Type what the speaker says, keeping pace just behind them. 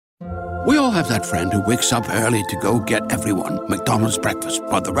We all have that friend who wakes up early to go get everyone McDonald's breakfast,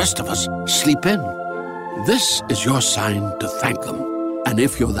 while the rest of us sleep in. This is your sign to thank them. And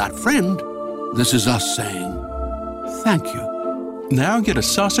if you're that friend, this is us saying thank you. Now get a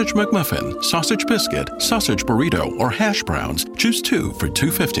sausage McMuffin, sausage biscuit, sausage burrito, or hash browns. Choose 2 for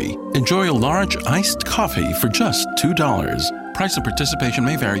 $2.50. Enjoy a large iced coffee for just $2. Price and participation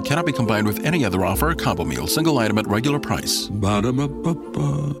may vary. Cannot be combined with any other offer or combo meal. Single item at regular price.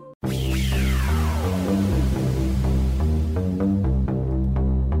 Ba-da-ba-ba-ba.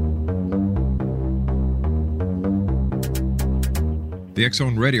 The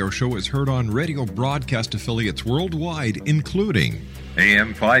X-Zone Radio Show is heard on radio broadcast affiliates worldwide, including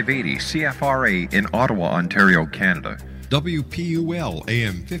AM 580 CFRA in Ottawa, Ontario, Canada. WPUL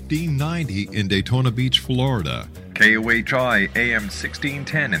AM 1590 in Daytona Beach, Florida. KOHI AM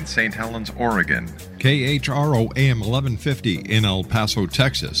 1610 in St. Helens, Oregon. KHRO AM 1150 in El Paso,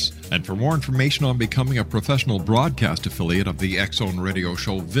 Texas. And for more information on becoming a professional broadcast affiliate of the X-Zone Radio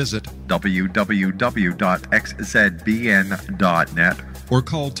Show, visit www.xzbn.net or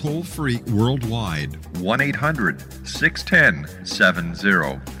call toll-free worldwide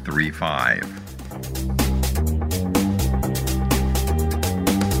 1-800-610-7035.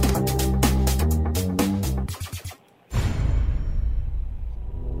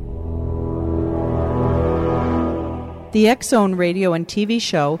 The X-Zone radio and TV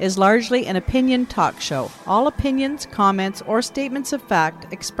show is largely an opinion talk show. All opinions, comments, or statements of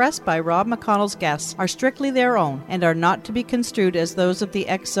fact expressed by Rob McConnell's guests are strictly their own and are not to be construed as those of the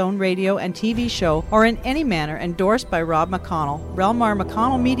X-Zone radio and TV show or in any manner endorsed by Rob McConnell, Relmar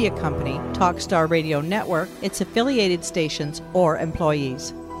McConnell Media Company, Talkstar Radio Network, its affiliated stations, or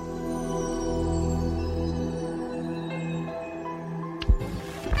employees.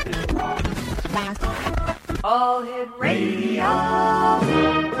 All Hit Radio.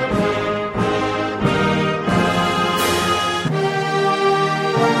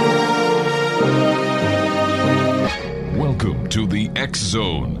 Welcome to the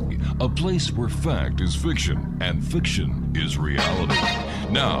X-Zone, a place where fact is fiction and fiction is reality.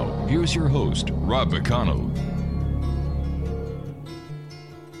 Now, here's your host, Rob McConnell.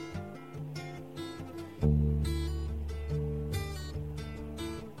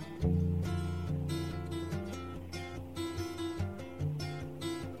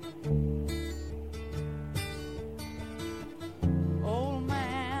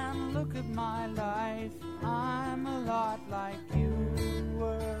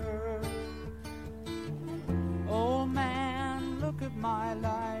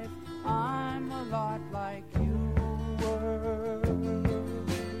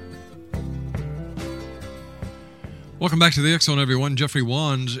 Welcome back to the X-Zone, everyone. Jeffrey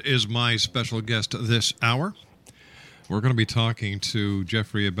Wands is my special guest this hour. We're going to be talking to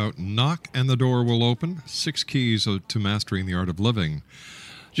Jeffrey about Knock and the Door Will Open, 6 Keys to Mastering the Art of Living.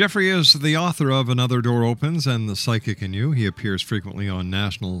 Jeffrey is the author of Another Door Opens and The Psychic in You. He appears frequently on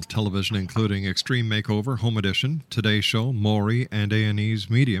national television, including Extreme Makeover, Home Edition, Today Show, Maury, and A&E's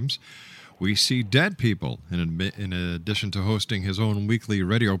Mediums. We see dead people, in addition to hosting his own weekly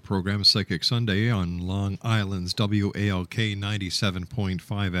radio program, Psychic Sunday, on Long Island's WALK 97.5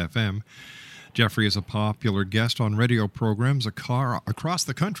 FM. Jeffrey is a popular guest on radio programs across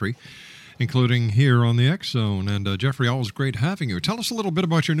the country, including here on the X-Zone. And Jeffrey, always great having you. Tell us a little bit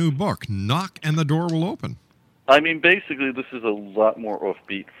about your new book, Knock and the Door Will Open. I mean, basically, this is a lot more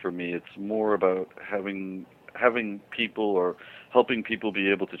offbeat for me. It's more about having people or helping people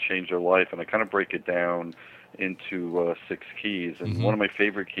be able to change their life, and I kind of break it down into 6 keys. And one of my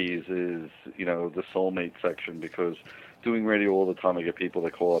favorite keys is, the soulmate section, because doing radio all the time, I get people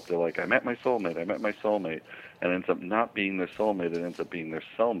that call up, they're like, I met my soulmate, and it ends up not being their soulmate, it ends up being their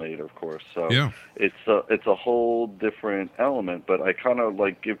cellmate, of course. So yeah. It's a whole different element, but I kind of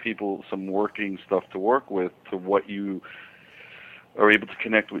like give people some working stuff to work with to what you are able to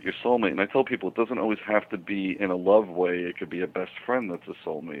connect with your soulmate. And I tell people it doesn't always have to be in a love way. It could be a best friend that's a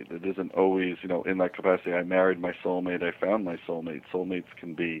soulmate. It isn't always, in that capacity, I married my soulmate, I found my soulmate. Soulmates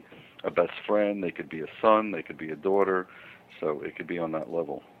can be a best friend, they could be a son, they could be a daughter, so it could be on that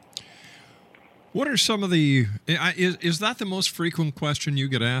level. What are some of the... Is that the most frequent question you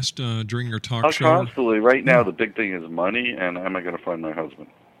get asked during your talk show? Constantly. Right now, the big thing is money, and am I going to find my husband?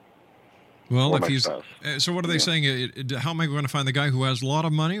 Well, if he's... So what are they saying? How am I going to find the guy who has a lot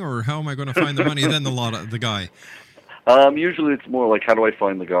of money, or how am I going to find the money, then the guy? Usually it's more like, how do I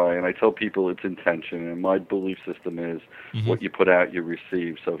find the guy? And I tell people it's intention. And my belief system is what you put out, you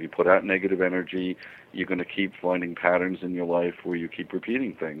receive. So if you put out negative energy, you're going to keep finding patterns in your life where you keep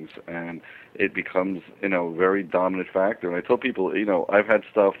repeating things. And it becomes, a very dominant factor. And I tell people, I've had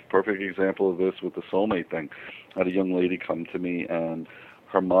stuff, perfect example of this with the soulmate thing. I had a young lady come to me, and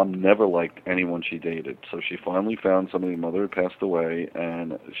her mom never liked anyone she dated. So she finally found somebody, her mother had passed away,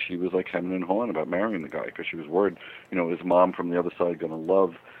 and she was like hemming and hawing about marrying the guy because she was worried, his mom from the other side going to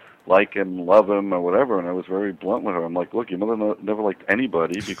like him, love him, or whatever. And I was very blunt with her. I'm like, look, your mother never liked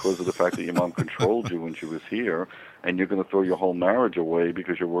anybody because of the fact that your mom controlled you when she was here, and you're going to throw your whole marriage away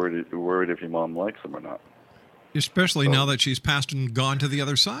because you're worried if your mom likes him or not. Especially now that she's passed and gone to the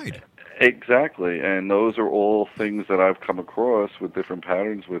other side. Exactly, and those are all things that I've come across with different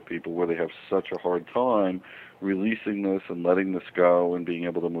patterns with people where they have such a hard time releasing this and letting this go and being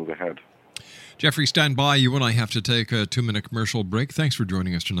able to move ahead. Jeffrey, stand by. You and I have to take a 2-minute commercial break. Thanks for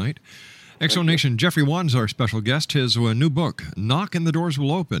joining us tonight. Exo Nation, Jeffrey Wan's our special guest. His new book, Knock and the Doors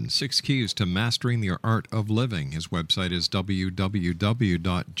Will Open, 6 Keys to Mastering the Art of Living. His website is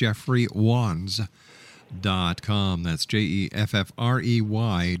www.jeffreywands.com. That's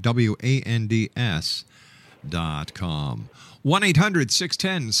JEFFREYWANDS.com.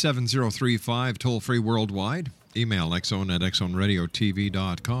 1-800-610-7035, toll-free worldwide. Email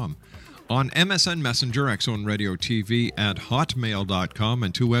exxon@exxonradiotv.com. On MSN Messenger, exxonradiotv@hotmail.com,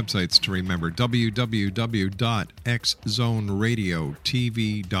 and 2 websites to remember,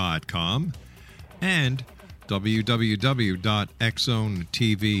 www.xzoneradiotv.com and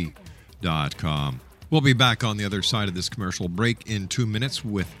www.xzonetv.com. We'll be back on the other side of this commercial break in 2 minutes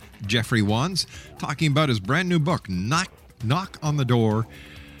with Jeffrey Wands talking about his brand new book, Knock on the Door.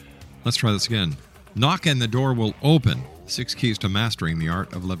 Let's try this again. Knock and the Door Will Open, 6 Keys to Mastering the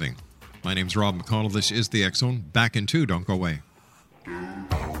Art of Living. My name's Rob McConnell. This is The X Zone. Back in 2. Don't go away.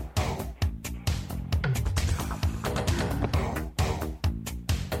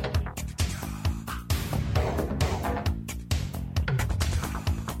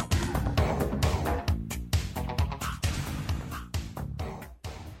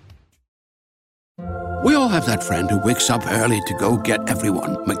 We all have that friend who wakes up early to go get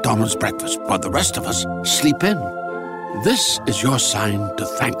everyone McDonald's breakfast while the rest of us sleep in. This is your sign to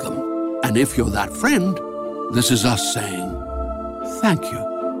thank them. And if you're that friend, this is us saying thank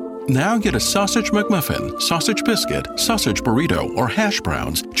you. Now get a sausage McMuffin, sausage biscuit, sausage burrito, or hash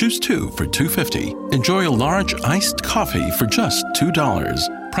browns. Choose 2 for $2.50. Enjoy a large iced coffee for just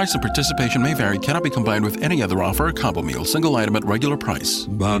 $2. Price and participation may vary. Cannot be combined with any other offer or combo meal. Single item at regular price.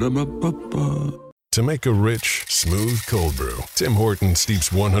 Ba-da-ba-ba-ba. To make a rich, smooth cold brew, Tim Hortons steeps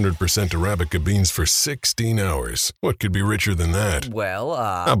 100% Arabica beans for 16 hours. What could be richer than that? Well,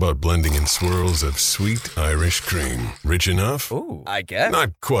 How about blending in swirls of sweet Irish cream? Rich enough? Ooh, I guess.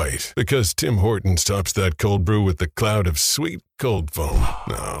 Not quite, because Tim Hortons tops that cold brew with the cloud of sweet cold foam.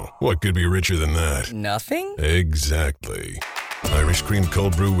 Now, what could be richer than that? Nothing? Exactly. Irish cream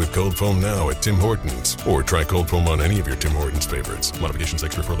cold brew with cold foam now at Tim Hortons. Or try cold foam on any of your Tim Hortons favorites. Modifications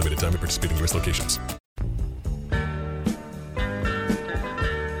extra for a limited time at participating U.S. locations.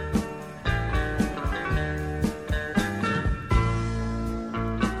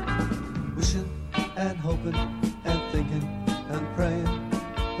 Wishing and hoping and thinking and praying,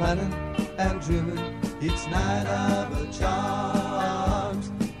 planning and dreaming each night of a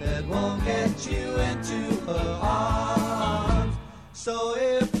charms that won't get you into her arms. So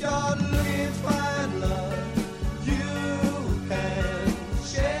if you're looking to find love, you can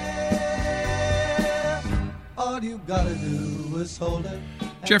share. All you gotta do is hold it.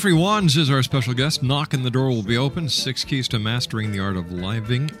 Jeffrey Wands is our special guest. Knock and the Door Will Be Open, 6 Keys to Mastering the Art of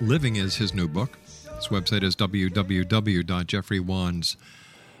Living. Living is his new book. His website is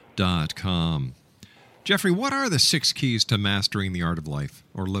www.jeffreywands.com. Jeffrey, what are the 6 keys to mastering the art of life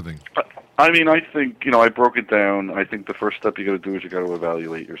or living? I mean, I think, I broke it down. I think the first step you got to do is you got to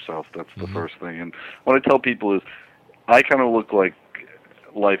evaluate yourself. That's the first thing. And what I tell people is I kind of look like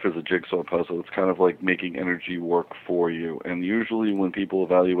life is a jigsaw puzzle. It's kind of like making energy work for you. And usually when people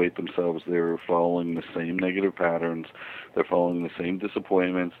evaluate themselves, they're following the same negative patterns. They're following the same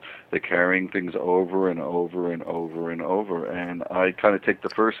disappointments. They're carrying things over and over and over and over. And I kind of take the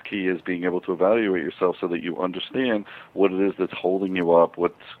first key as being able to evaluate yourself so that you understand what it is that's holding you up,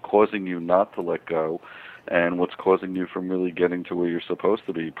 what's causing you not to let go, and what's causing you from really getting to where you're supposed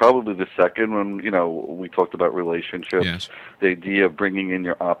to be. Probably the second one, we talked about relationships, yes. The idea of bringing in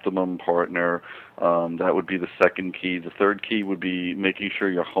your optimum partner, that would be the second key. The third key would be making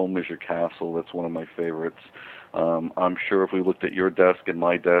sure your home is your castle. That's one of my favorites. I'm sure if we looked at your desk and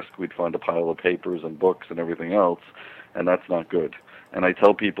my desk, we'd find a pile of papers and books and everything else, and that's not good. And I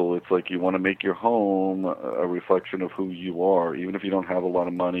tell people, it's like you want to make your home a reflection of who you are. Even if you don't have a lot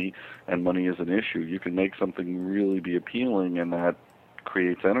of money and money is an issue, you can make something really be appealing, and that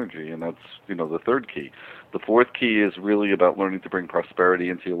creates energy, and that's, the third key. The fourth key is really about learning to bring prosperity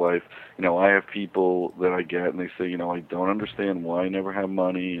into your life. I have people that I get, and they say, I don't understand why I never have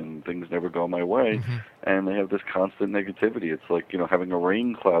money and things never go my way, and they have this constant negativity. It's like, having a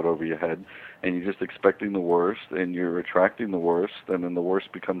rain cloud over your head, and you're just expecting the worst, and you're attracting the worst, and then the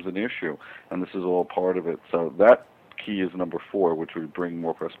worst becomes an issue, and this is all part of it. So that key is number 4, which would bring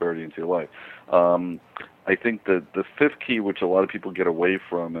more prosperity into your life. I think that the fifth key, which a lot of people get away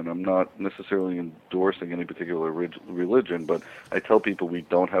from, and I'm not necessarily endorsing any particular religion, but I tell people we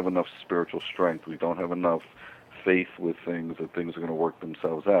don't have enough spiritual strength. We don't have enough faith with things that things are going to work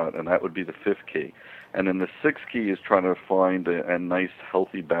themselves out, and that would be the fifth key. And then the sixth key is trying to find a nice,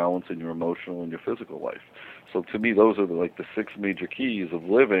 healthy balance in your emotional and your physical life. So to me, those are the 6 major keys of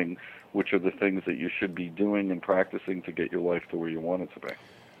living, which are the things that you should be doing and practicing to get your life to where you want it to be.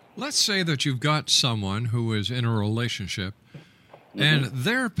 Let's say that you've got someone who is in a relationship and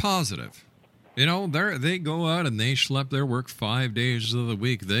they're positive. They go out and they schlep their work 5 days of the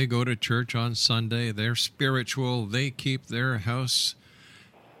week. They go to church on Sunday. They're spiritual. They keep their house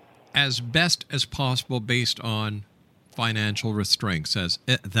as best as possible based on financial restraints,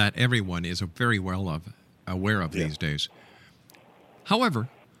 that everyone is very well aware of these days. However,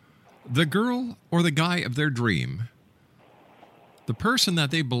 the girl or the guy of their dream, the person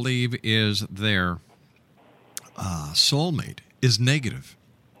that they believe is their soulmate, is negative.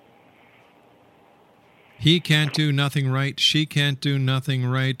 He can't do nothing right. She can't do nothing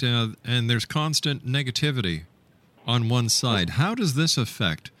right. And there's constant negativity on one side. How does this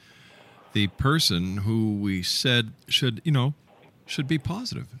affect the person who we said should be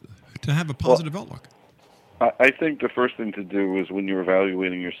positive, to have a positive outlook? I think the first thing to do is when you're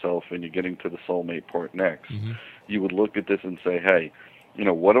evaluating yourself and you're getting to the soulmate part next, you would look at this and say, hey,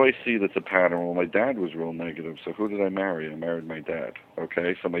 what do I see that's a pattern? Well, my dad was real negative, so who did I marry? I married my dad,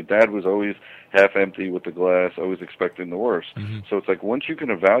 okay? So my dad was always half empty with the glass, always expecting the worst. So it's like once you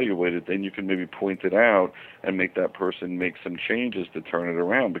can evaluate it, then you can maybe point it out and make that person make some changes to turn it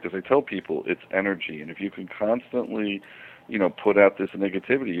around, because I tell people it's energy, and if you can constantly put out this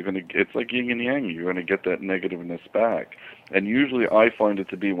negativity, it's like yin and yang. You're going to get that negativeness back. And usually I find it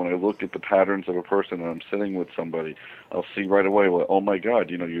to be when I look at the patterns of a person and I'm sitting with somebody, I'll see right away, well, oh my God,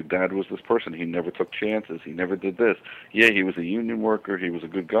 your dad was this person. He never took chances. He never did this. Yeah, he was a union worker. He was a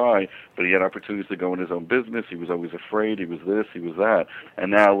good guy, but he had opportunities to go in his own business. He was always afraid. He was this, he was that.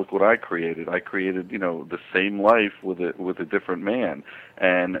 And now look what I created. I created, the same life with a different man.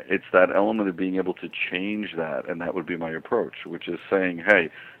 And it's that element of being able to change that, and that would be my approach, which is saying,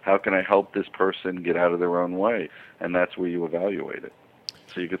 hey, how can I help this person get out of their own way? And that's where you evaluate it.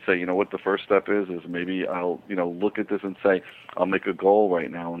 So you could say, what the first step is maybe I'll, look at this and say, I'll make a goal right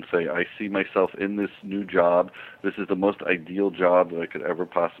now and say, I see myself in this new job. This is the most ideal job that I could ever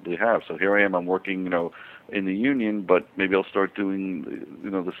possibly have. So here I am, I'm working, in the union, but maybe I'll start doing,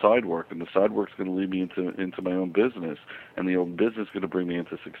 the side work, and the side work's going to lead me into my own business, and the own business is going to bring me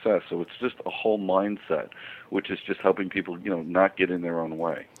into success. So it's just a whole mindset, which is just helping people, not get in their own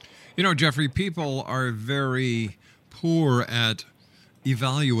way. Jeffrey, people are very poor at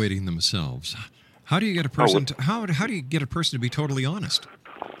evaluating themselves. How do you get a person how do you get a person to be totally honest?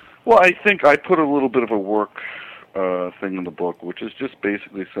 Well, I think I put a little bit of a work thing in the book, which is just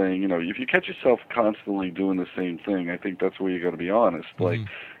basically saying, if you catch yourself constantly doing the same thing, I think that's where you got to be honest. Like,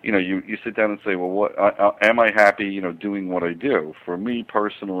 you sit down and say, well, what am I happy, doing what I do? For me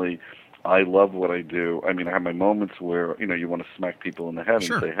personally, I love what I do. I mean, I have my moments where, you want to smack people in the head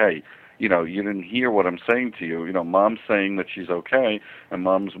and say, hey, you didn't hear what I'm saying to you. Mom's saying that she's okay, and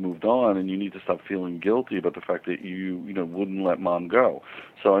Mom's moved on, and you need to stop feeling guilty about the fact that you wouldn't let Mom go.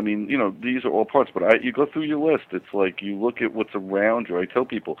 So, I mean, these are all parts. But you go through your list. It's like you look at what's around you. I tell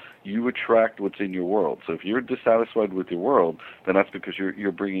people, you attract what's in your world. So if you're dissatisfied with your world, then that's because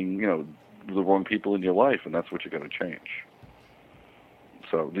you're bringing, the wrong people in your life, and that's what you got to change.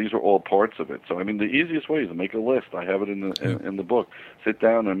 So these are all parts of it. So, I mean, the easiest way is to make a list. I have it in the book. Sit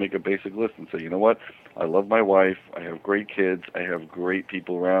down and make a basic list and say, you know what? I love my wife. I have great kids. I have great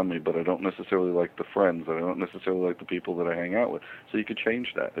people around me, but I don't necessarily like the friends. I don't necessarily like the people that I hang out with. So you could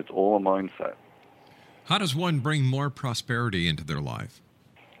change that. It's all a mindset. How does one bring more prosperity into their life?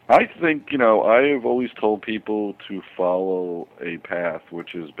 I think, I have always told people to follow a path,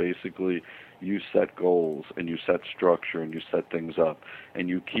 which is basically you set goals and you set structure and you set things up and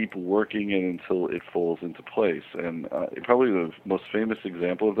you keep working it until it falls into place. And probably the most famous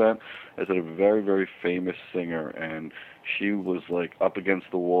example of that is that a very, very famous singer, and she was like up against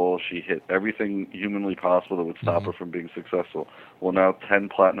the wall. She hit everything humanly possible that would stop her from being successful. Well, now 10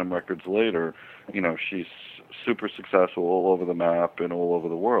 platinum records later, she's super successful all over the map and all over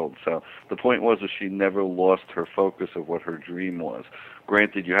the world. So the point was that she never lost her focus of what her dream was.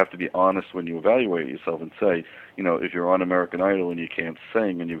 Granted, you have to be honest when you evaluate yourself and say, if you're on American Idol and you can't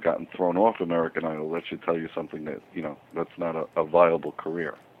sing and you've gotten thrown off American Idol, that should tell you something that, that's not a viable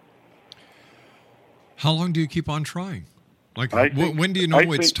career. How long do you keep on trying? Like, when do you know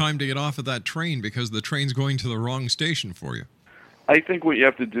it's time to get off of that train because the train's going to the wrong station for you? I think what you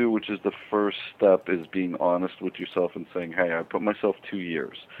have to do, which is the first step, is being honest with yourself and saying, hey, I put myself 2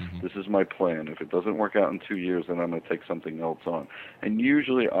 years. This is my plan. If it doesn't work out in 2 years, then I'm going to take something else on. And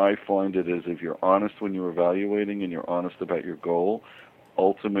usually I find it is if you're honest when you're evaluating and you're honest about your goal,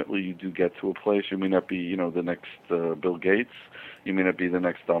 ultimately you do get to a place. You may not be, the next Bill Gates. You may not be the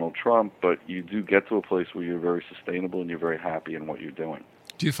next Donald Trump, but you do get to a place where you're very sustainable and you're very happy in what you're doing.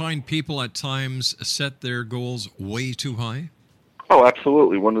 Do you find people at times set their goals way too high? Oh,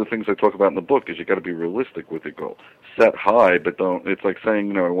 absolutely. One of the things I talk about in the book is you got to be realistic with your goal. Set high, but don't. It's like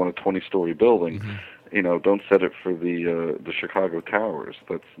saying, I want a 20-story building. Don't set it for the Chicago Towers.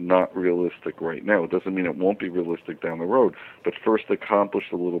 That's not realistic right now. It doesn't mean it won't be realistic down the road, but first accomplish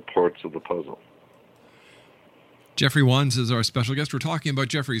the little parts of the puzzle. Jeffrey Wands is our special guest. We're talking about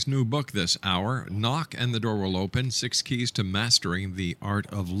Jeffrey's new book this hour, Knock and the Door Will Open, 6 Keys to Mastering the Art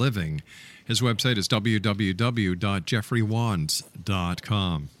of Living. His website is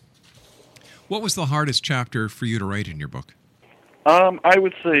www.jeffreywands.com. What was the hardest chapter for you to write in your book? I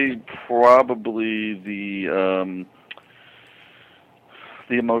would say probably the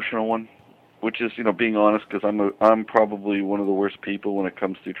emotional one, which is, being honest, because I'm probably one of the worst people when it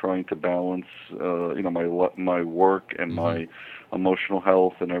comes to trying to balance, my work and my emotional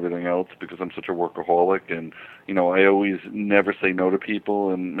health and everything else, because I'm such a workaholic, and I always never say no to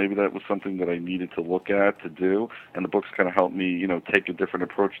people, and maybe that was something that I needed to look at to do, and the books kind of helped me, take a different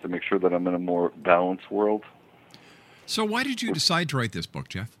approach to make sure that I'm in a more balanced world. So why did you decide to write this book,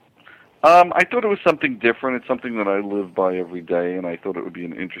 Jeff? I thought it was something different. It's something that I live by every day, and I thought it would be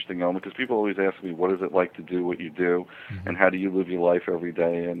an interesting element because people always ask me, what is it like to do what you do, and how do you live your life every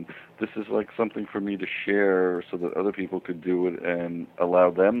day? And this is like something for me to share so that other people could do it and allow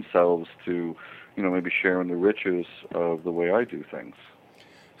themselves to, maybe share in the riches of the way I do things.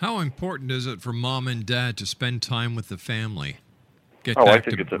 How important is it for mom and dad to spend time with the family? I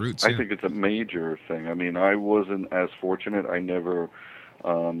think it's a major thing. I mean, I wasn't as fortunate. I never...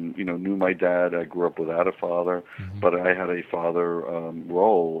 knew my dad. I grew up without a father, but I had a father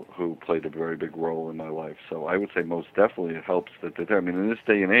role who played a very big role in my life. So I would say most definitely it helps that they're there. I mean, in this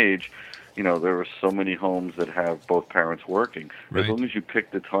day and age, there are so many homes that have both parents working. Right. As long as you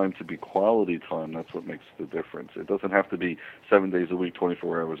pick the time to be quality time, that's what makes the difference. It doesn't have to be 7 days a week,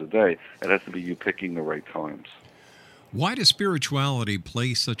 24 hours a day. It has to be you picking the right times. Why does spirituality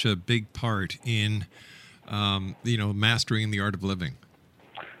play such a big part in, mastering the art of living?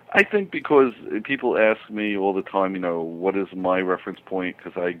 I think because people ask me all the time, what is my reference point?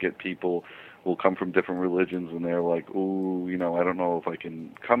 Because I get people will come from different religions and they're like, ooh, I don't know if I can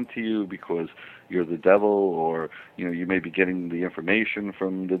come to you because you're the devil, or, you may be getting the information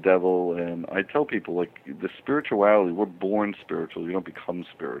from the devil. And I tell people, like, the spirituality, we're born spiritual. You don't become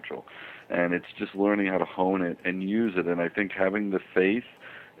spiritual. And it's just learning how to hone it and use it. And I think having the faith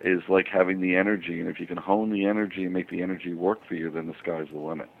is like having the energy. And if you can hone the energy and make the energy work for you, then the sky's the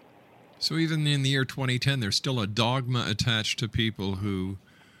limit. So even in the year 2010, there's still a dogma attached to people who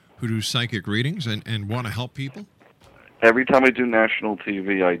do psychic readings and want to help people? Every time I do national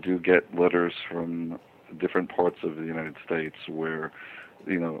TV, I do get letters from different parts of the United States where,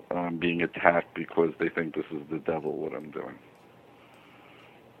 I'm being attacked because they think this is the devil, what I'm doing.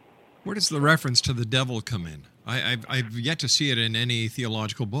 Where does the reference to the devil come in? I've yet to see it in any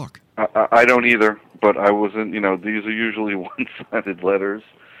theological book. I don't either, but I wasn't, these are usually one-sided letters,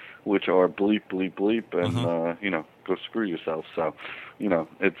 which are bleep, bleep, bleep, and, go screw yourself. So,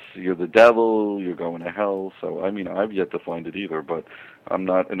 it's you're the devil, you're going to hell. So, I've yet to find it either, but I'm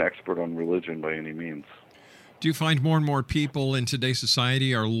not an expert on religion by any means. Do you find more and more people in today's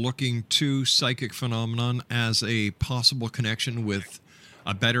society are looking to psychic phenomenon as a possible connection with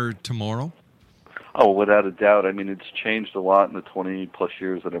a better tomorrow? Oh, without a doubt. I mean, it's changed a lot in the 20-plus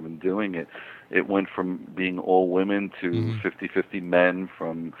years that I've been doing it. It went from being all women to 50-50 men,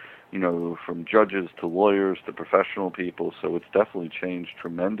 from judges to lawyers to professional people. So it's definitely changed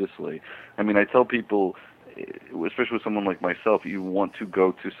tremendously. I mean, I tell people, especially with someone like myself, you want to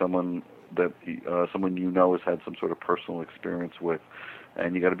go to someone that someone has had some sort of personal experience with.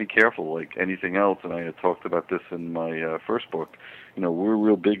 And you got to be careful, like anything else. And I had talked about this in my first book. We're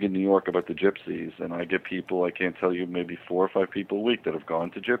real big in New York about the gypsies, and I get people, I can't tell you, maybe 4 or 5 people a week that have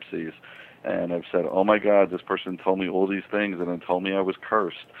gone to gypsies. And I've said, oh my God, this person told me all these things and then told me I was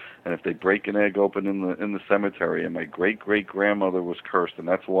cursed. And if they break an egg open in the cemetery, and my great-great-grandmother was cursed, and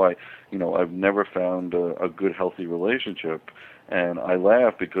that's why, I've never found a good, healthy relationship. And I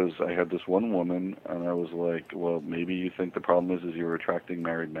laugh because I had this one woman, and I was like, well, maybe you think the problem is you're attracting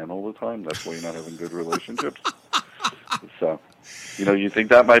married men all the time. That's why you're not having good relationships. So, you think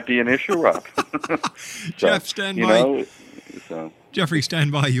that might be an issue, Rob? Jeff, stand by. Jeffrey,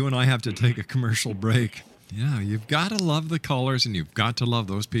 stand by. You and I have to take a commercial break. Yeah, you've got to love the callers, and you've got to love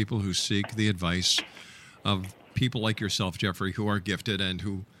those people who seek the advice of people like yourself, Jeffrey, who are gifted and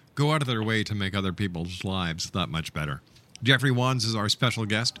who go out of their way to make other people's lives that much better. Jeffrey Wands is our special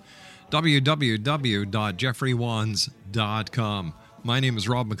guest. www.jeffreywands.com. My name is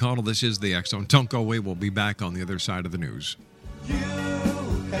Rob McConnell. This is the X Zone. Don't go away. We'll be back on the other side of the news. You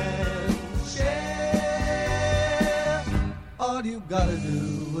can share. All you gotta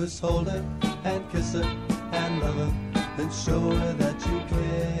do is hold her and kiss her and love her and show her that you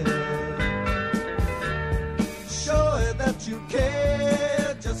care. Show her that you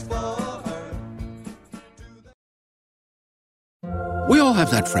care just for her. We all have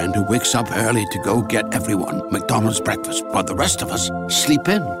that friend who wakes up early to go get everyone McDonald's breakfast, while the rest of us sleep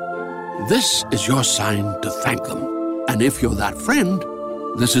in. This is your sign to thank them. And if you're that friend,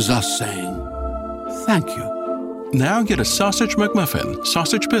 this is us saying thank you. Now get a sausage McMuffin,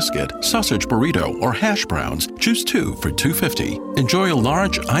 sausage biscuit, sausage burrito, or hash browns. Choose 2 for $2.50. Enjoy a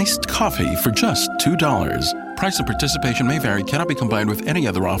large iced coffee for just $2. Price and participation may vary. Cannot be combined with any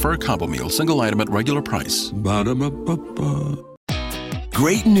other offer or combo meal. Single item at regular price. Ba-da-ba-ba-ba.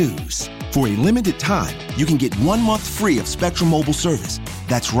 Great news! For a limited time, you can get 1 month free of Spectrum Mobile service.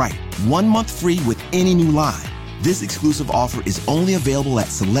 That's right, 1 month free with any new line. This exclusive offer is only available at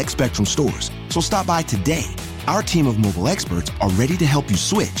select Spectrum stores, so stop by today. Our team of mobile experts are ready to help you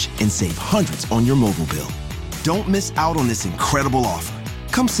switch and save hundreds on your mobile bill. Don't miss out on this incredible offer.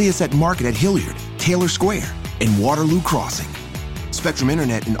 Come see us at Market at Hilliard, Taylor Square, and Waterloo Crossing. Spectrum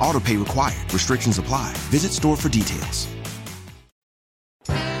Internet and autopay required. Restrictions apply. Visit store for details.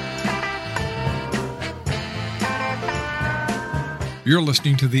 You're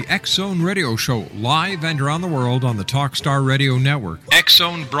listening to the X Zone Radio Show, live and around the world on the Talkstar Radio Network, X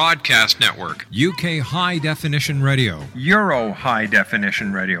Zone Broadcast Network, UK High Definition Radio, Euro High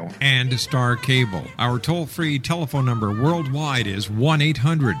Definition Radio, and Star Cable. Our toll-free telephone number worldwide is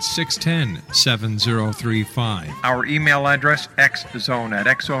 1-800-610-7035. Our email address,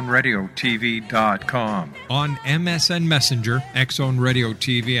 xzone@xzoneradiotv.com. On MSN Messenger,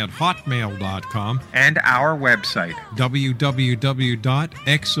 xzoneradiotv@hotmail.com. And our website,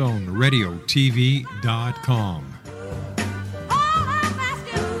 www.xzoneradiotv.com.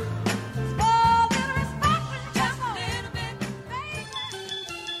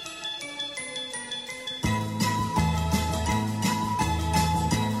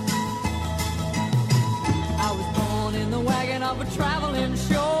 Traveling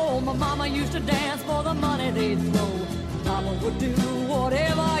show. My mama used to dance for the money they'd throw. Papa would do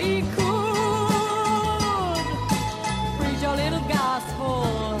whatever he could. Preach a little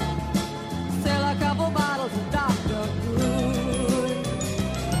gospel, sell a couple bottles of Dr. Good.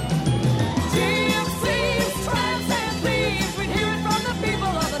 Gypsies, tramps, and thieves, we'd hear it from the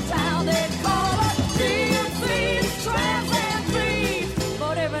people of the town. They'd call us gypsies, tramps, and thieves.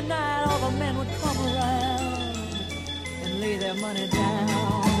 But every night all the men would come around and lay their money down.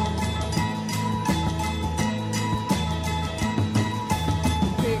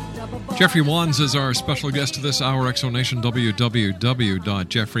 Jeffrey Wands is our special guest this hour. Exonation,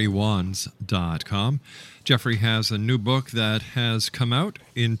 www.jeffreywands.com. Jeffrey has a new book that has come out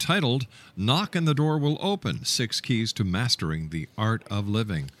entitled Knock and the Door Will Open, 6 Keys to Mastering the Art of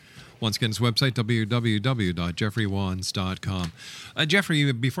Living. Once again, his website, www.jeffreywands.com.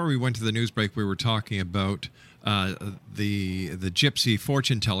 Jeffrey, before we went to the news break, we were talking about the gypsy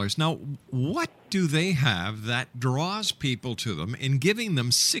fortune tellers. Now, what do they have that draws people to them in giving them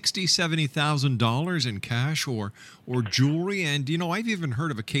 $60,000, $70,000 in cash or jewelry? And I've even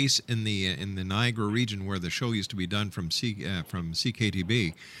heard of a case in the Niagara region where the show used to be done from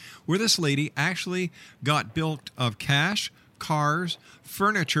CKTB, where this lady actually got built of cash, cars,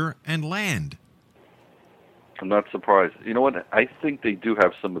 furniture, and land. I'm not surprised. You know what? I think they do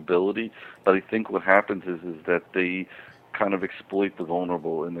have some ability, but I think what happens is that they kind of exploit the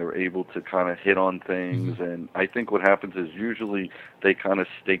vulnerable, and they're able to kind of hit on things. Mm-hmm. And I think what happens is usually they kind of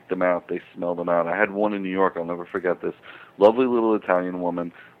stake them out, they smell them out. I had one in New York, I'll never forget this. Lovely little Italian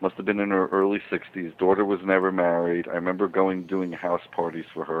woman, must have been in her early 60s. Daughter was never married. I remember doing house parties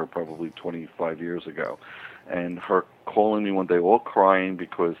for her probably 25 years ago. And her calling me one day all crying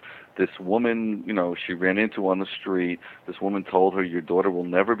because this woman, she ran into on the street, this woman told her, your daughter will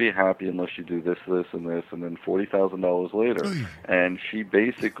never be happy unless you do this, this, and this, and then $40,000 later. And she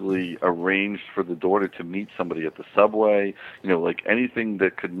basically arranged for the daughter to meet somebody at the subway, like anything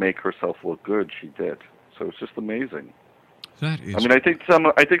that could make herself look good, she did. So it's just amazing. That is... I mean, I think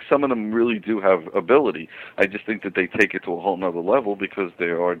some of them really do have ability. I just think that they take it to a whole nother level because they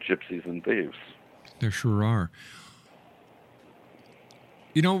are gypsies and thieves. There sure are.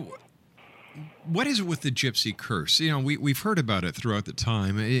 What is it with the gypsy curse? We've heard about it throughout the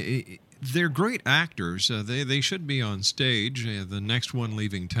time. They're great actors. They should be on stage. The next one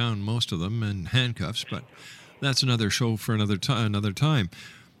leaving town, most of them, in handcuffs. But that's another show for another time.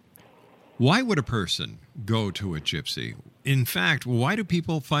 Why would a person go to a gypsy? In fact, why do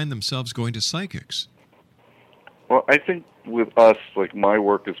people find themselves going to psychics? Well, I think with us, like my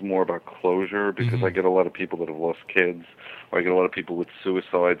work is more about closure because mm-hmm. I get a lot of people that have lost kids, or I get a lot of people with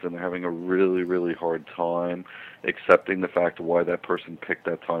suicides and they're having a really, really hard time accepting the fact of why that person picked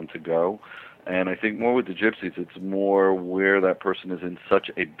that time to go. And I think more with the gypsies, it's more where that person is in such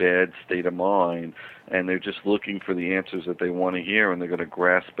a bad state of mind and they're just looking for the answers that they want to hear, and they're going to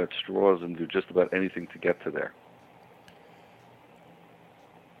grasp at straws and do just about anything to get to there.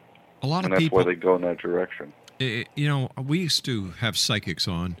 A lot of people... And that's why they go in that direction. We used to have psychics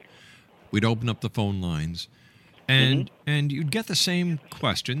on. We'd open up the phone lines, and you'd get the same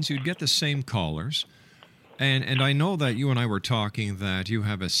questions. You'd get the same callers. And I know that you and I were talking that you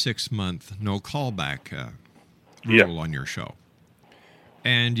have a 6-month no callback rule on your show.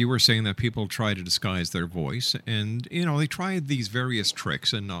 And you were saying that people try to disguise their voice, and, they try these various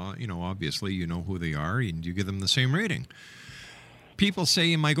tricks, and, obviously you know who they are, and you give them the same rating. People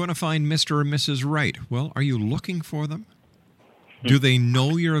say, am I going to find Mr. or Mrs. Right? Well, are you looking for them? Do they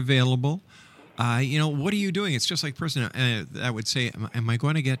know you're available? What are you doing? It's just like a person that would say, am I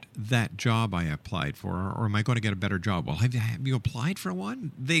going to get that job I applied for, or am I going to get a better job? Well, have you applied for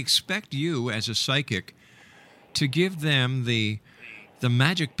one? They expect you as a psychic to give them the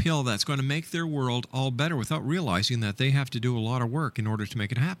magic pill that's going to make their world all better without realizing that they have to do a lot of work in order to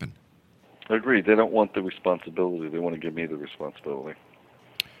make it happen. Agreed. They don't want the responsibility. They want to give me the responsibility.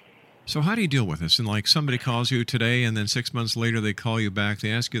 So how do you deal with this? And like somebody calls you today and then 6 months later they call you back,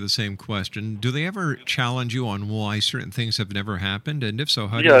 they ask you the same question. Do they ever challenge you on why certain things have never happened? And if so,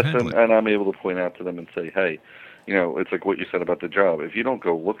 how do you handle it? Yes, and I'm able to point out to them and say, hey, it's like what you said about the job. If you don't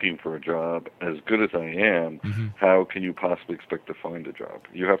go looking for a job, as good as I am, mm-hmm. how can you possibly expect to find a job?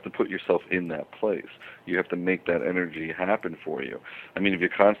 You have to put yourself in that place. You have to make that energy happen for you. I mean, if you're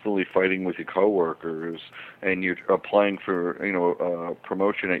constantly fighting with your coworkers and you're applying for, a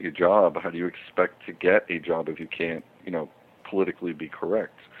promotion at your job, how do you expect to get a job if you can't, politically be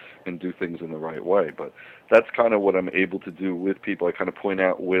correct and do things in the right way? But that's kind of what I'm able to do with people. I kind of point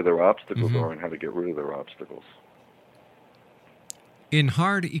out where their obstacles mm-hmm. are and how to get rid of their obstacles. In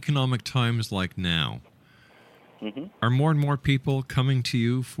hard economic times like now, mm-hmm. are more and more people coming to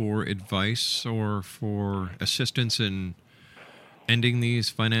you for advice or for assistance in ending these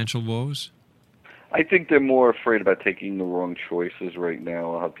financial woes? I think they're more afraid about taking the wrong choices right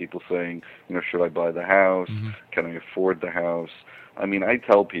now. I'll have people saying, should I buy the house? Mm-hmm. Can I afford the house? I mean, I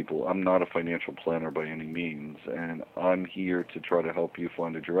tell people I'm not a financial planner by any means, and I'm here to try to help you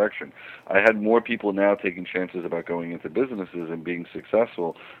find a direction. I had more people now taking chances about going into businesses and being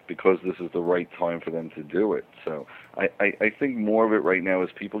successful because this is the right time for them to do it. So I think more of it right now is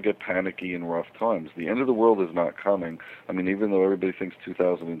people get panicky in rough times. The end of the world is not coming. I mean, even though everybody thinks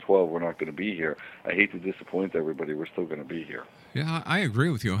 2012 we're not going to be here, I hate to disappoint everybody, we're still going to be here. Yeah, I agree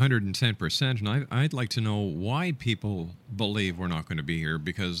with you 110%, and I'd like to know why people believe we're not going to be here,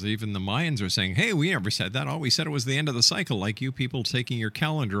 because even the Mayans are saying, hey, we never said that. All we said it was the end of the cycle, like you people taking your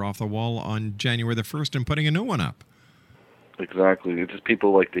calendar off the wall on January the 1st and putting a new one up. Exactly. It's just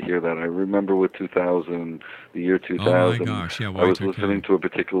people like to hear that. I remember with 2000, the year 2000, oh my gosh, yeah, I was Y2K. listening to a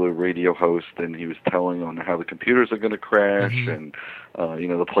particular radio host, and he was telling on how the computers are going to crash, and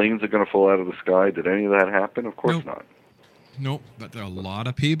the planes are going to fall out of the sky. Did any of that happen? Of course not. Nope, but a lot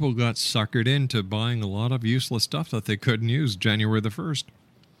of people got suckered into buying a lot of useless stuff that they couldn't use January the 1st.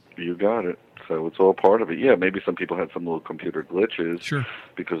 You got it. So it's all part of it. Yeah, maybe some people had some little computer glitches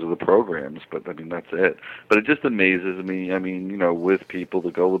because of the programs, but I mean, that's it. But it just amazes me, I mean, with people,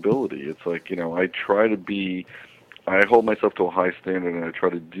 the gullibility. It's like, I hold myself to a high standard, and I try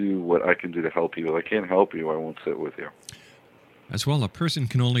to do what I can do to help you. If I can't help you, I won't sit with you. As well, a person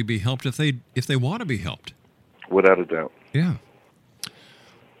can only be helped if they want to be helped. Without a doubt. Yeah.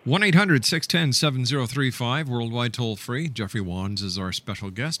 1-800-610-7035, worldwide toll-free. Jeffrey Wands is our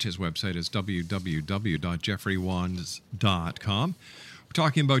special guest. His website is www.jeffreywands.com. We're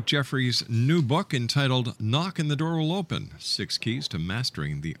talking about Jeffrey's new book entitled Knock and the Door Will Open, 6 Keys to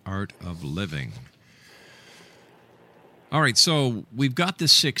Mastering the Art of Living. All right, so we've got the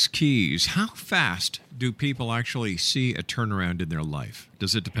 6 keys. How fast do people actually see a turnaround in their life?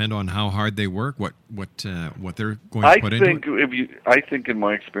 Does it depend on how hard they work, what they're going to put into it? I think in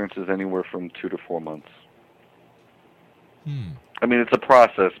my experience is anywhere from 2 to 4 months. I mean, it's a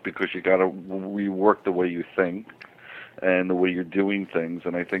process because you got to rework the way you think and the way you're doing things,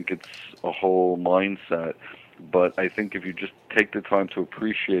 and I think it's a whole mindset. But I think if you just take the time to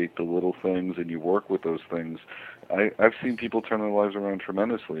appreciate the little things and you work with those things, I've seen people turn their lives around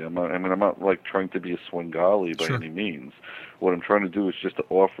tremendously. I'm not like trying to be a Svengali by any means. What I'm trying to do is just to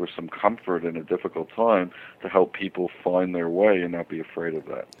offer some comfort in a difficult time to help people find their way and not be afraid of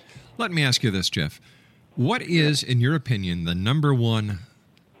that. Let me ask you this, Jeff. What is, in your opinion, the number one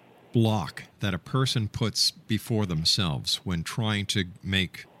block that a person puts before themselves when trying to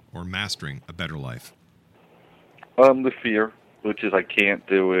make or mastering a better life? The fear, which is I can't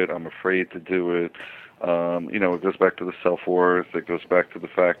do it, I'm afraid to do it. It goes back to the self-worth. It goes back to the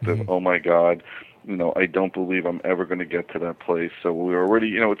fact that, oh my God, I don't believe I'm ever going to get to that place. So we're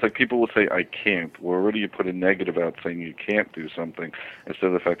already, it's like people will say, I can't. We're already put a negative out saying you can't do something instead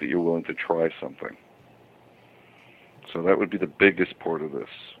of the fact that you're willing to try something. So that would be the biggest part of this.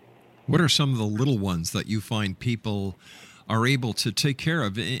 What are some of the little ones that you find people are able to take care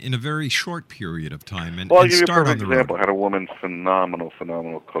of in a very short period of time and, I'll give you a start on perfect the example. road? I had a woman, phenomenal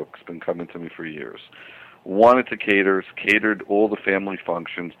cook, has been coming to me for years. Wanted to catered all the family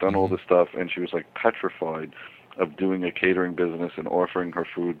functions, done all the stuff, and she was like petrified of doing a catering business and offering her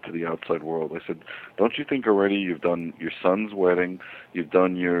food to the outside world. I said, don't you think already you've done your son's wedding, you've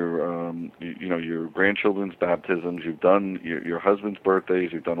done your your grandchildren's baptisms, you've done your husband's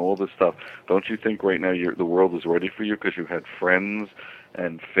birthdays, you've done all this stuff. Don't you think right now the world is ready for you because you've had friends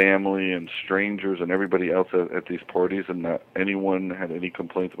and family and strangers and everybody else at these parties, and not anyone had any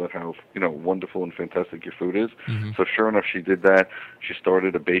complaints about how wonderful and fantastic your food is. So sure enough, she did that. She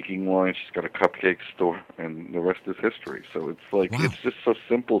started a baking line. She's got a cupcake store, and the rest is history. So it's like it's just so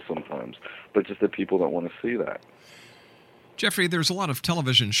simple sometimes, but just that people don't want to see that. Jeffrey, there's a lot of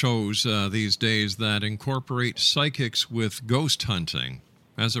television shows these days that incorporate psychics with ghost hunting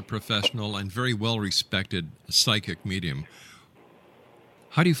as a professional and very well-respected psychic medium.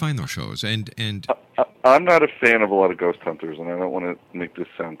 How do you find those shows? And I'm not a fan of a lot of ghost hunters, and I don't want to make this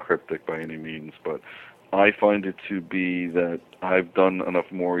sound cryptic by any means, but I find it to be that I've done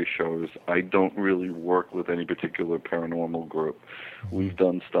enough Maury shows. I don't really work with any particular paranormal group. We've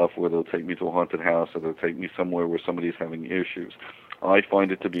done stuff where they'll take me to a haunted house or they'll take me somewhere where somebody's having issues. I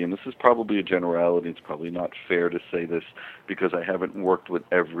find it to be, and this is probably a generality, it's probably not fair to say this because I haven't worked with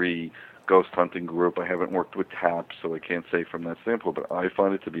every ghost hunting group. I haven't worked with TAPS, so I can't say from that standpoint, but I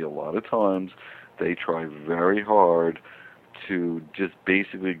find it to be a lot of times they try very hard to just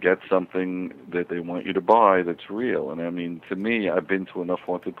basically get something that they want you to buy that's real. And I mean, to me, I've been to enough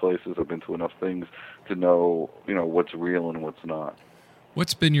haunted places, I've been to enough things to know, what's real and what's not.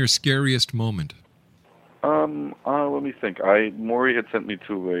 What's been your scariest moment? Let me think. Maury had sent me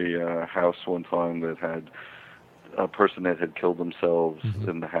to a house one time that had a person that had killed themselves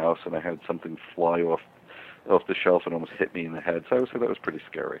in the house, and I had something fly off the shelf and almost hit me in the head. So I would say that was pretty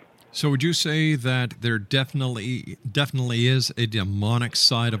scary. So would you say that there definitely is a demonic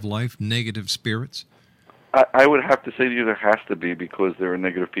side of life, negative spirits? I would have to say to you there has to be, because there are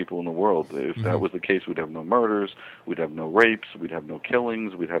negative people in the world. If that was the case, we'd have no murders, we'd have no rapes, we'd have no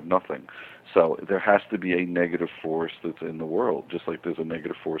killings, we'd have nothing. So there has to be a negative force that's in the world, just like there's a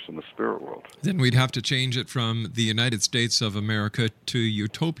negative force in the spirit world. Then we'd have to change it from the United States of America to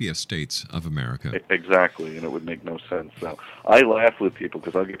Utopia States of America. Exactly, and it would make no sense. So I laugh with people,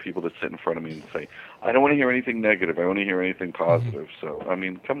 because I'll get people that sit in front of me and say, I don't want to hear anything negative, I want to hear anything positive. So, I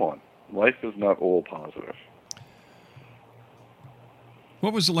mean, come on. Life is not all positive.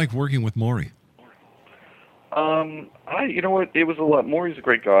 What was it like working with Maury? You know what? It was a lot. Maury's a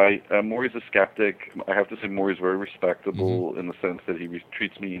great guy. Maury's a skeptic. I have to say, Maury's very respectable in the sense that he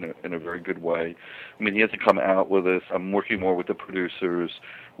treats me in a very good way. I mean, he hasn't come out with us. I'm working more with the producers.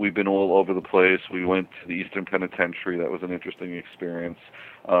 We've been all over the place. We went to the Eastern Penitentiary. That was an interesting experience.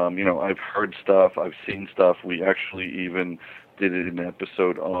 You know, I've heard stuff. I've seen stuff. We actually even did an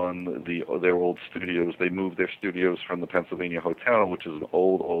episode on their old studios. They moved their studios from the Pennsylvania Hotel, which is an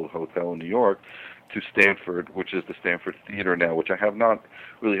old hotel in New York, to Stanford, which is the Stanford Theater now, which I have not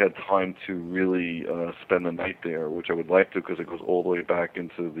really had time to really spend the night there, which I would like to, because it goes all the way back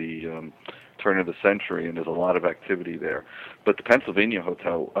into the turn of the century, and there's a lot of activity there. But the Pennsylvania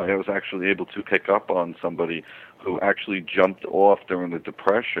Hotel, I was actually able to pick up on somebody who actually jumped off during the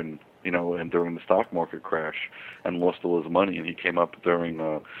Depression, you know, and during the stock market crash, and lost all his money, and he came up during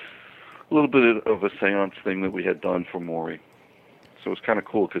a little bit of a seance thing that we had done for Maury. So it was kind of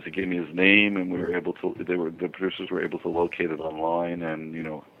cool, because he gave me his name, and we were able to. The producers were able to locate it online, and you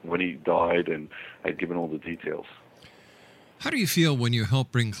know when he died, and I'd given all the details. How do you feel when you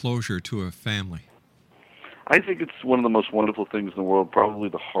help bring closure to a family? I think it's one of the most wonderful things in the world. Probably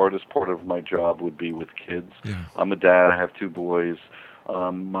the hardest part of my job would be with kids. Yeah. I'm a dad. I have 2 boys.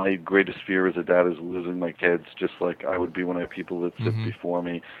 My greatest fear as a dad is losing my kids, just like I would be when I have people that sit before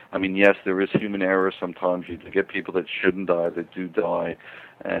me. I mean, yes, there is human error sometimes. You get people that shouldn't die, that do die,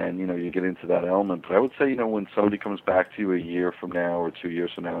 and, you know, you get into that element. But I would say, you know, when somebody comes back to you a year from now or 2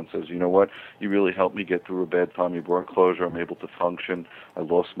 years from now and says, you know what, you really helped me get through a bad time. You brought closure. I'm able to function. I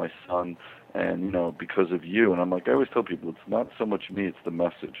lost my son, and, you know, because of you. And I'm like, I always tell people, it's not so much me, it's the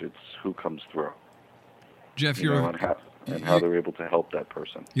message. It's who comes through. Jeff, And how they're able to help that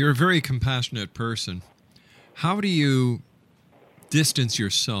person. You're a very compassionate person. How do you distance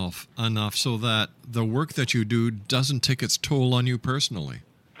yourself enough so that the work that you do doesn't take its toll on you personally?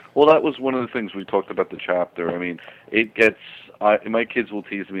 Well, that was one of the things we talked about the chapter. I mean, it gets... my kids will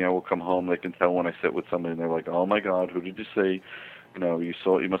tease me. I will come home. They can tell when I sit with somebody, and they're like, oh, my God, who did you say... You know, you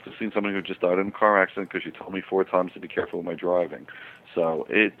must have seen somebody who just died in a car accident because you told me 4 times to be careful with my driving. So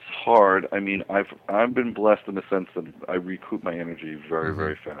it's hard. I mean, I've been blessed in the sense that I recoup my energy very,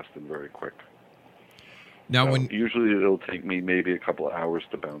 very fast and very quick. Now, usually it'll take me maybe a couple of hours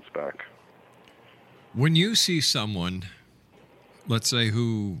to bounce back. When you see someone, let's say,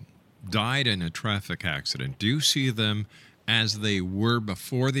 who died in a traffic accident, do you see them as they were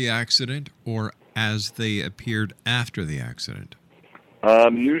before the accident or as they appeared after the accident?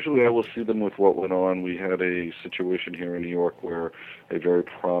 Usually I will see them with what went on. We had a situation here in New York where a very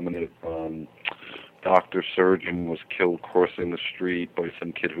prominent doctor-surgeon was killed crossing the street by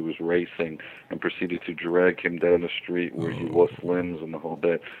some kid who was racing and proceeded to drag him down the street where he lost limbs and the whole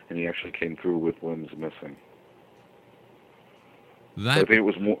bit, and he actually came through with limbs missing. I think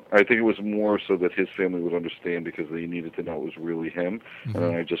it was more so that his family would understand, because they needed to know it was really him, and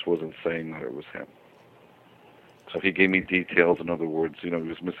I just wasn't saying that it was him. So he gave me details. In other words, you know, he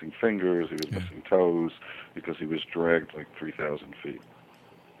was missing fingers, he was missing toes, because he was dragged like 3,000 feet.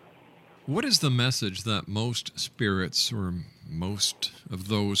 What is the message that most spirits, or most of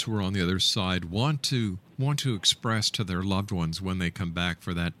those who are on the other side, want to express to their loved ones when they come back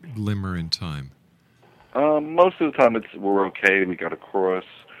for that glimmer in time? Most of the time it's, we're okay, we got across,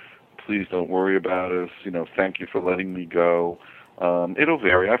 please don't worry about us, you know, thank you for letting me go. It'll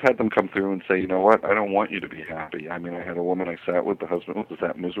vary. I've had them come through and say, you know what, I don't want you to be happy. I mean, I had a woman I sat with, the husband was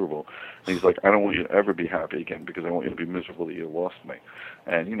that miserable. And he's like, I don't want you to ever be happy again, because I want you to be miserable that you lost me.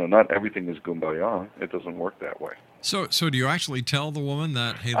 And, you know, not everything is kumbaya. It doesn't work that way. So do you actually tell the woman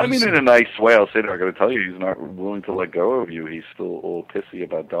that, hey, I mean, in a nice way, I'll say to her, I got to tell you, he's not willing to let go of you. He's still all pissy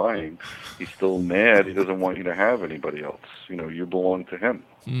about dying. He's still mad. He doesn't want you to have anybody else. You know, you belong to him.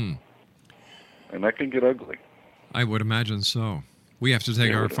 And that can get ugly. I would imagine so. We have to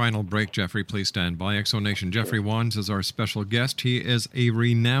take our final break, Jeffrey. Please stand by. Exonation. Jeffrey Wands is our special guest. He is a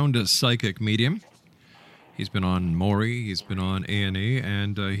renowned psychic medium. He's been on Maury, he's been on A&E,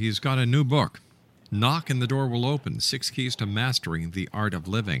 and he's got a new book, Knock and the Door Will Open, 6 Keys to Mastering the Art of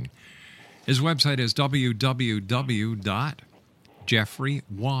Living. His website is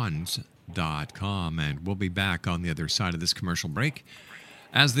www.jeffreywands.com. X-Zone.com. And we'll be back on the other side of this commercial break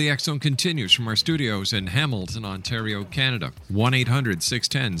as the X-Zone continues from our studios in Hamilton, Ontario, Canada.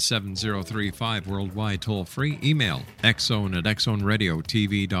 1-800-610-7035, worldwide toll-free. Email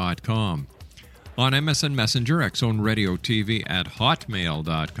xzone@xzoneradiotv.com. On MSN Messenger,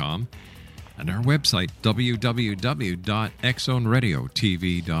 xzoneradiotv@hotmail.com. And our website,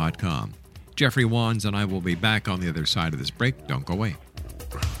 www.xzoneradiotv.com. Jeffrey Wands and I will be back on the other side of this break. Don't go away.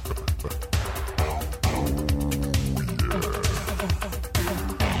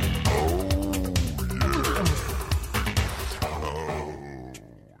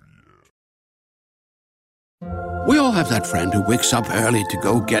 We all have that friend who wakes up early to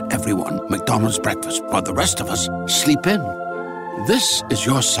go get everyone McDonald's breakfast while the rest of us sleep in. This is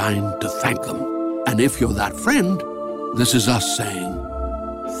your sign to thank them. And if you're that friend, this is us saying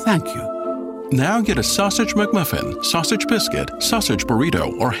thank you. Now get a sausage McMuffin, sausage biscuit, sausage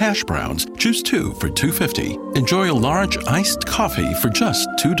burrito, or hash browns. Choose 2 for $2.50. Enjoy a large iced coffee for just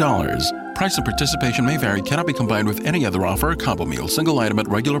 $2. Price and participation may vary. Cannot be combined with any other offer or combo meal. Single item at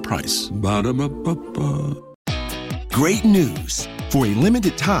regular price. Ba-da-ba-ba-ba. Great news! For a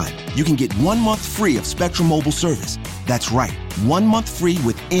limited time, you can get 1 month free of Spectrum Mobile service. That's right, 1 month free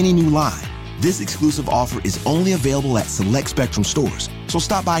with any new line. This exclusive offer is only available at select Spectrum stores, so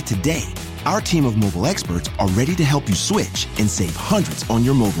stop by today. Our team of mobile experts are ready to help you switch and save hundreds on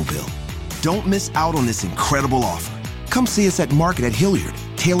your mobile bill. Don't miss out on this incredible offer. Come see us at Market at Hilliard,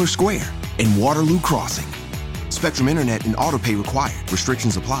 Taylor Square, and Waterloo Crossing. Spectrum Internet and autopay required.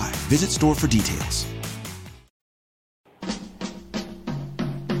 Restrictions apply. Visit store for details.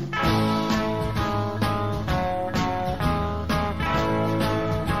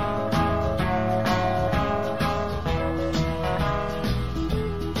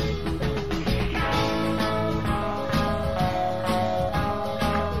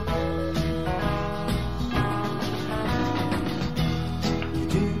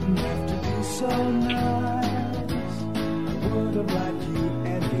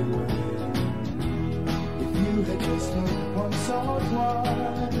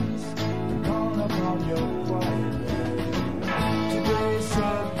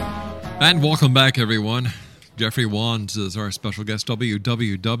 And welcome back, everyone. Jeffrey Wands is our special guest,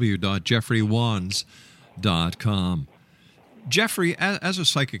 www.jeffreywands.com. Jeffrey, as a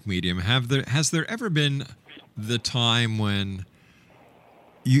psychic medium, has there ever been the time when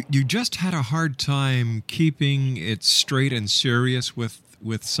you just had a hard time keeping it straight and serious with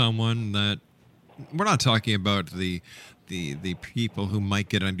someone? That we're not talking about the people who might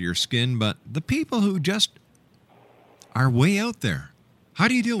get under your skin, but the people who just are way out there. How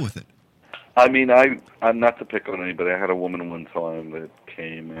do you deal with it? I mean, I'm not to pick on anybody. I had a woman one time that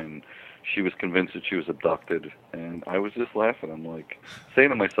came and she was convinced that she was abducted, and I was just laughing. I'm like, saying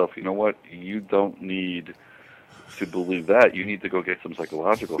to myself, you know what? You don't need to believe that. You need to go get some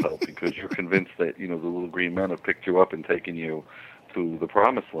psychological help because you're convinced that, the little green men have picked you up and taken you to the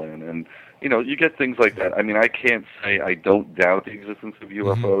promised land. And, you get things like that. I mean, I can't say I don't doubt the existence of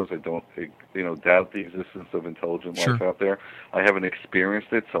UFOs. Mm-hmm. I don't, doubt the existence of intelligent life out there. I haven't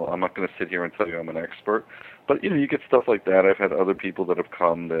experienced it, so I'm not going to sit here and tell you I'm an expert. But, you get stuff like that. I've had other people that have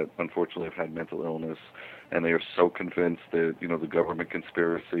come that unfortunately have had mental illness, and they are so convinced that, the government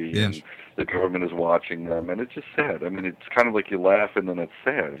conspiracy and the government is watching them, and it's just sad. I mean, it's kind of like you laugh and then it's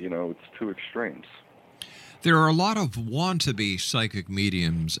sad. It's two extremes. There are a lot of want-to-be psychic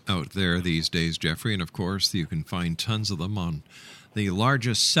mediums out there these days, Jeffrey, and of course you can find tons of them on the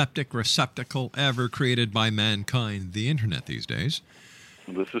largest septic receptacle ever created by mankind, the Internet these days.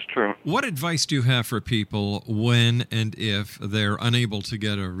 This is true. What advice do you have for people when and if they're unable to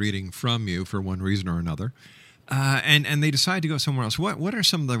get a reading from you for one reason or another, and they decide to go somewhere else? What are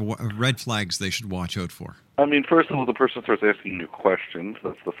some of the red flags they should watch out for? I mean, first of all, the person starts asking you questions.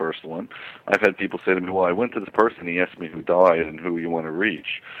 That's the first one. I've had people say to me, well, I went to this person, he asked me who died and who you want to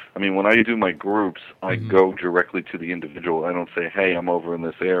reach. I mean, when I do my groups, I go directly to the individual. I don't say, hey, I'm over in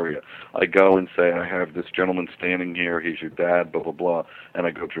this area. I go and say, I have this gentleman standing here, he's your dad, blah, blah, blah, and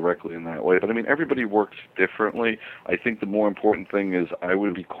I go directly in that way. But, I mean, everybody works differently. I think the more important thing is I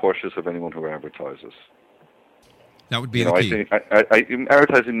would be cautious of anyone who advertises. That would be the key. I think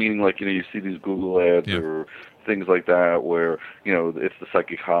advertising meaning like, you see these Google ads or things like that where, it's the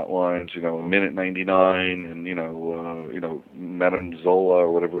psychic hotlines, minute 99 and, Madame Zola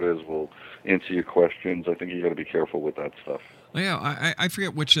or whatever it is will answer your questions. I think you got to be careful with that stuff. Yeah, I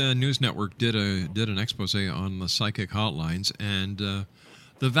forget which news network did an expose on the psychic hotlines, and the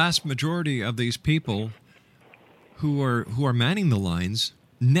vast majority of these people who are manning the lines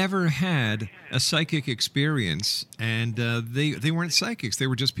never had a psychic experience, and they weren't psychics. They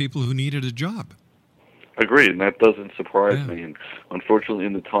were just people who needed a job. Agreed, and that doesn't surprise me. And unfortunately,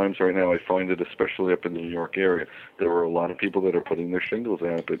 in the times right now, I find it, especially up in the New York area, there are a lot of people that are putting their shingles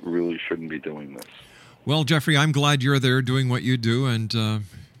out that really shouldn't be doing this. Well, Jeffrey, I'm glad you're there doing what you do, and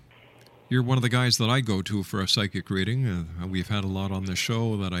you're one of the guys that I go to for a psychic reading. We've had a lot on the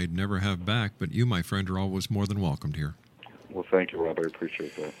show that I'd never have back, but you, my friend, are always more than welcomed here. Well, thank you, Rob. I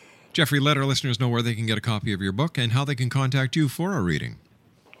appreciate that. Jeffrey, let our listeners know where they can get a copy of your book and how they can contact you for a reading.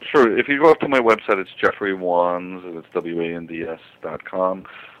 Sure. If you go up to my website, it's Jeffrey Wands, and it's WANDS.com.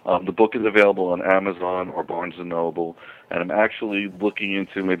 The book is available on Amazon or Barnes & Noble, and I'm actually looking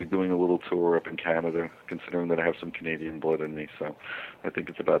into maybe doing a little tour up in Canada, considering that I have some Canadian blood in me, so I think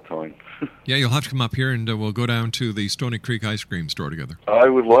it's about time. Yeah, you'll have to come up here, and we'll go down to the Stony Creek ice cream store together. I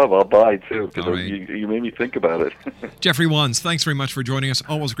would love. I'll buy, too, because right. you made me think about it. Jeffrey Wands, thanks very much for joining us.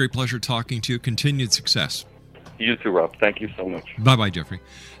 Always a great pleasure talking to you. Continued success. You too, Rob. Thank you so much. Bye-bye, Jeffrey.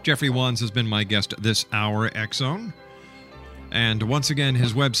 Jeffrey Wands has been my guest this hour, X-Zone. And once again,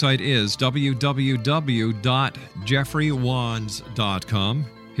 his website is www.jeffreywands.com.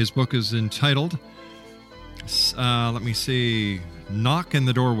 His book is entitled, Knock and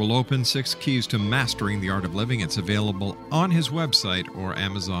the Door Will Open, 6 Keys to Mastering the Art of Living. It's available on his website or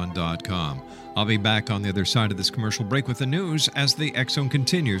Amazon.com. I'll be back on the other side of this commercial break with the news as the X-Zone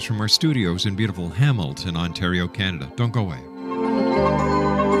continues from our studios in beautiful Hamilton, Ontario, Canada. Don't go away.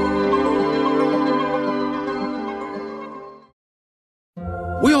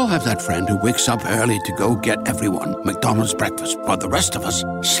 We all have that friend who wakes up early to go get everyone McDonald's breakfast, while the rest of us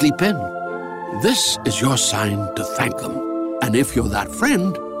sleep in. This is your sign to thank them. And if you're that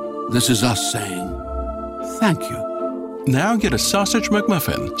friend, this is us saying thank you. Now get a sausage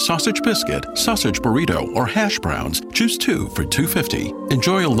McMuffin, sausage biscuit, sausage burrito, or hash browns. Choose 2 for $2.50.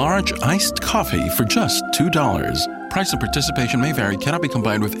 Enjoy a large iced coffee for just $2. Price and participation may vary. Cannot be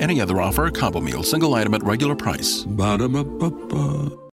combined with any other offer or combo meal. Single item at regular price. Ba-da-ba-ba-ba.